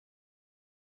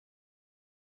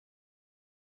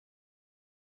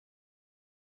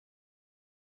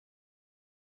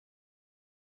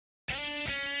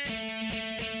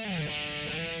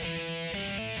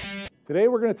Today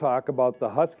we're going to talk about the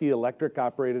Husky Electric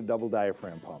Operated Double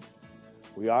Diaphragm Pump.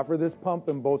 We offer this pump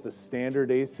in both a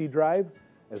standard AC drive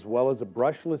as well as a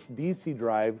brushless DC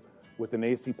drive with an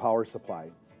AC power supply.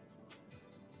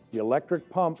 The electric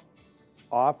pump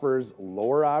offers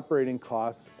lower operating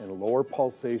costs and lower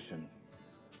pulsation.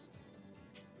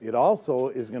 It also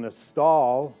is going to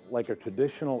stall like a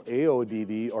traditional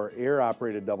EODD or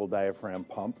air-operated double diaphragm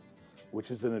pump, which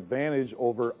is an advantage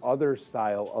over other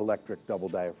style electric double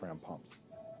diaphragm pumps.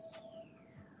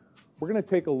 We're going to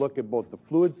take a look at both the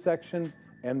fluid section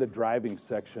and the driving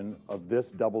section of this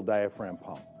double diaphragm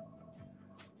pump.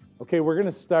 Okay, we're going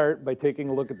to start by taking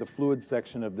a look at the fluid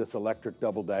section of this electric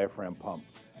double diaphragm pump.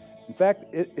 In fact,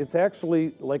 it's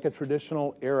actually like a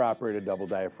traditional air-operated double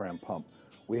diaphragm pump.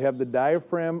 We have the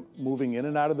diaphragm moving in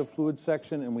and out of the fluid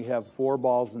section, and we have 4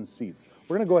 balls and seats.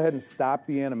 We're going to go ahead and stop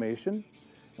the animation,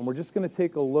 and we're just going to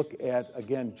take a look at,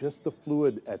 again, just the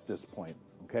fluid at this point,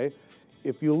 okay?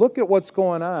 If you look at what's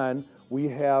going on, we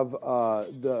have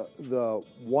the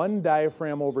one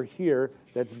diaphragm over here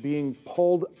that's being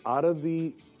pulled out of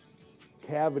the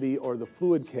cavity or the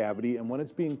fluid cavity, and when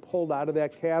it's being pulled out of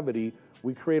that cavity,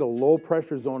 we create a low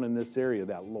pressure zone in this area.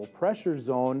 That low pressure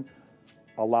zone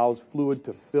allows fluid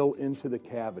to fill into the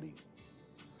cavity.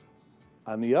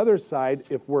 On the other side,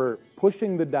 if we're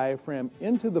pushing the diaphragm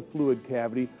into the fluid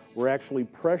cavity, we're actually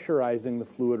pressurizing the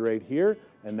fluid right here,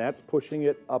 and that's pushing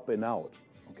it up and out,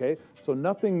 okay? So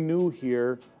nothing new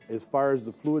here as far as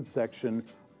the fluid section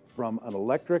from an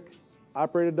electric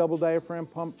operated double diaphragm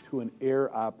pump to an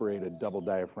air operated double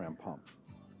diaphragm pump.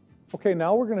 Okay,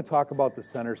 now we're going to talk about the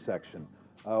center section.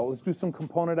 Let's do some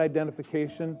component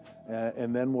identification,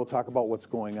 and then we'll talk about what's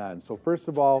going on. So first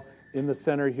of all, in the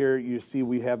center here, you see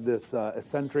we have this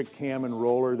eccentric cam and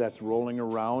roller that's rolling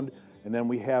around, and then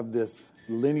we have this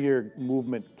linear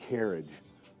movement carriage,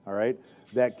 all right?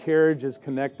 That carriage is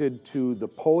connected to the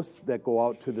posts that go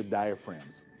out to the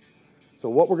diaphragms. So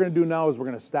what we're going to do now is we're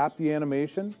going to stop the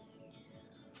animation,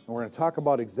 and we're going to talk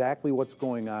about exactly what's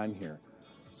going on here.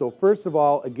 So first of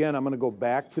all, again, I'm going to go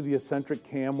back to the eccentric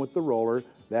cam with the roller.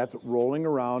 That's rolling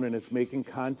around and it's making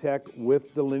contact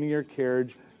with the linear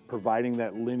carriage, providing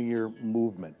that linear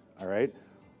movement, all right?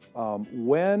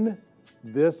 When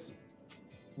this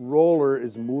roller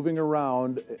is moving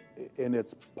around and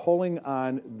it's pulling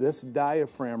on this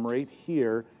diaphragm right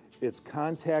here, it's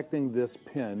contacting this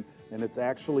pin and it's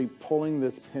actually pulling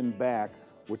this pin back,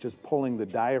 which is pulling the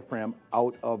diaphragm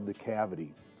out of the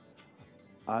cavity.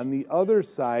 On the other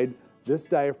side, this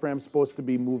diaphragm is supposed to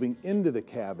be moving into the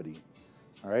cavity,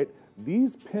 all right?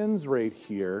 These pins right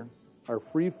here are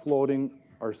free-floating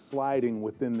or sliding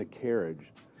within the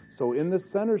carriage. So in the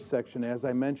center section, as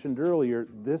I mentioned earlier,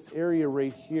 this area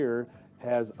right here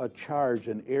has a charge,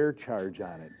 an air charge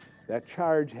on it. That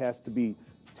charge has to be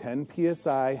 10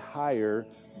 psi higher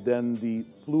than the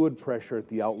fluid pressure at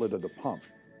the outlet of the pump,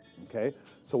 okay?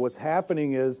 So what's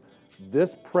happening is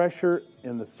this pressure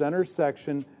in the center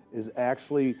section is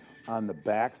actually on the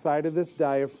back side of this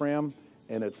diaphragm,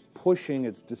 and it's pushing,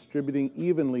 it's distributing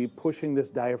evenly, pushing this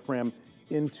diaphragm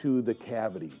into the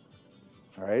cavity,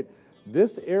 all right?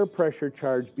 This air pressure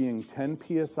charge being 10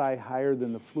 psi higher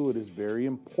than the fluid is very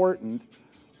important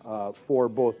for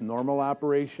both normal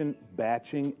operation,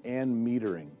 batching, and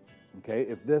metering, okay?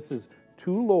 If this is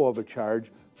too low of a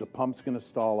charge, the pump's gonna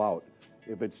stall out.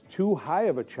 If it's too high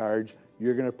of a charge,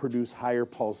 you're going to produce higher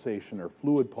pulsation or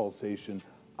fluid pulsation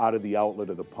out of the outlet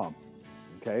of the pump,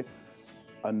 okay?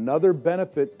 Another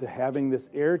benefit to having this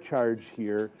air charge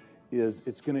here is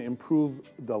it's going to improve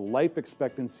the life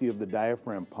expectancy of the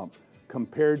diaphragm pump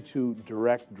compared to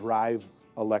direct drive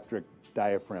electric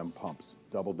diaphragm pumps,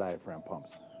 double diaphragm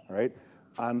pumps, all right?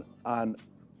 On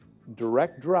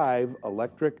direct drive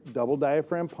electric double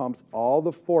diaphragm pumps, all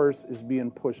the force is being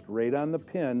pushed right on the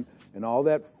pin, and all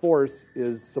that force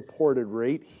is supported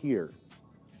right here,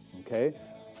 okay?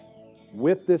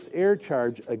 With this air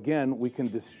charge, again, we can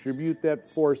distribute that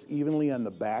force evenly on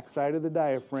the back side of the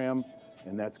diaphragm,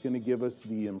 and that's going to give us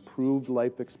the improved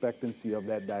life expectancy of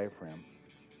that diaphragm.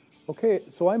 Okay,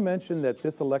 so I mentioned that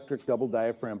this electric double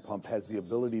diaphragm pump has the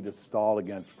ability to stall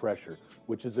against pressure,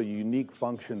 which is a unique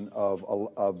function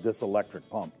of this electric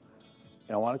pump.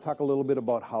 And I want to talk a little bit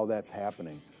about how that's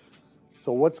happening.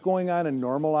 So what's going on in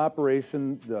normal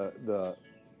operation, the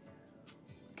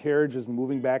carriage is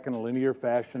moving back in a linear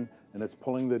fashion, and it's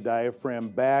pulling the diaphragm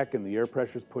back, and the air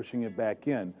pressure is pushing it back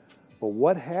in. But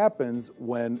what happens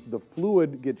when the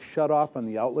fluid gets shut off on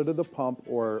the outlet of the pump,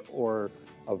 or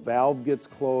a valve gets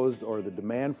closed, or the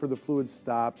demand for the fluid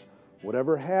stops?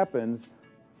 Whatever happens,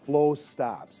 flow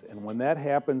stops. And when that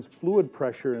happens, fluid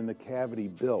pressure in the cavity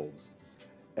builds.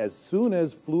 As soon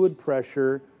as fluid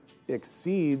pressure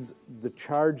exceeds the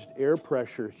charged air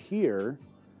pressure here,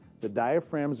 the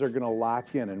diaphragms are going to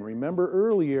lock in. And remember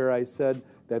earlier I said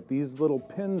that these little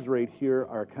pins right here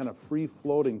are kind of free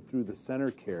floating through the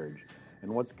center carriage.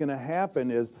 And what's going to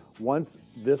happen is once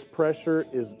this pressure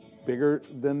is bigger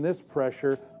than this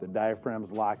pressure, the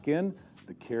diaphragms lock in,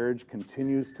 the carriage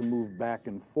continues to move back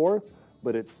and forth,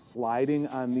 but it's sliding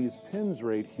on these pins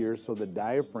right here so the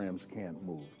diaphragms can't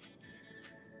move.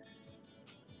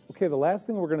 Okay, the last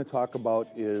thing we're going to talk about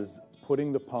is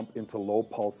putting the pump into low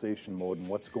pulsation mode and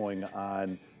what's going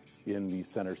on in the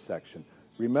center section.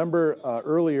 Remember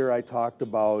earlier I talked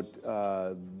about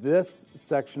this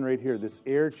section right here, this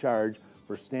air charge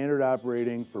for standard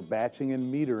operating, for batching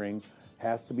and metering,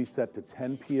 has to be set to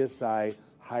 10 psi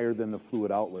higher than the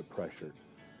fluid outlet pressure.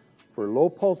 For low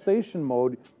pulsation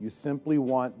mode, you simply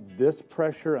want this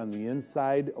pressure on the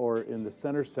inside or in the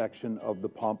center section of the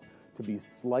pump to be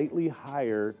slightly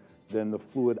higher than the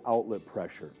fluid outlet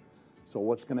pressure. So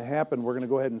what's going to happen, we're going to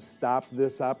go ahead and stop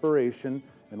this operation,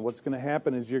 and what's going to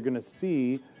happen is you're going to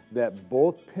see that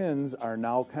both pins are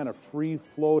now kind of free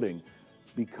floating.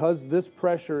 Because this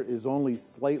pressure is only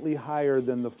slightly higher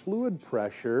than the fluid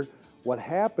pressure, what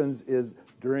happens is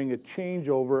during a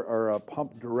changeover or a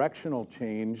pump directional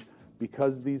change,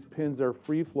 because these pins are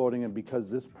free floating and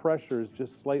because this pressure is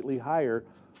just slightly higher,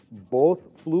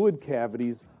 both fluid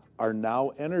cavities are now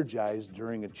energized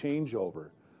during a changeover.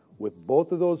 With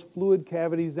both of those fluid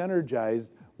cavities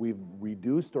energized, we've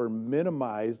reduced or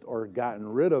minimized or gotten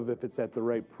rid of, if it's at the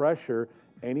right pressure,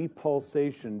 any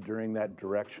pulsation during that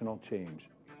directional change.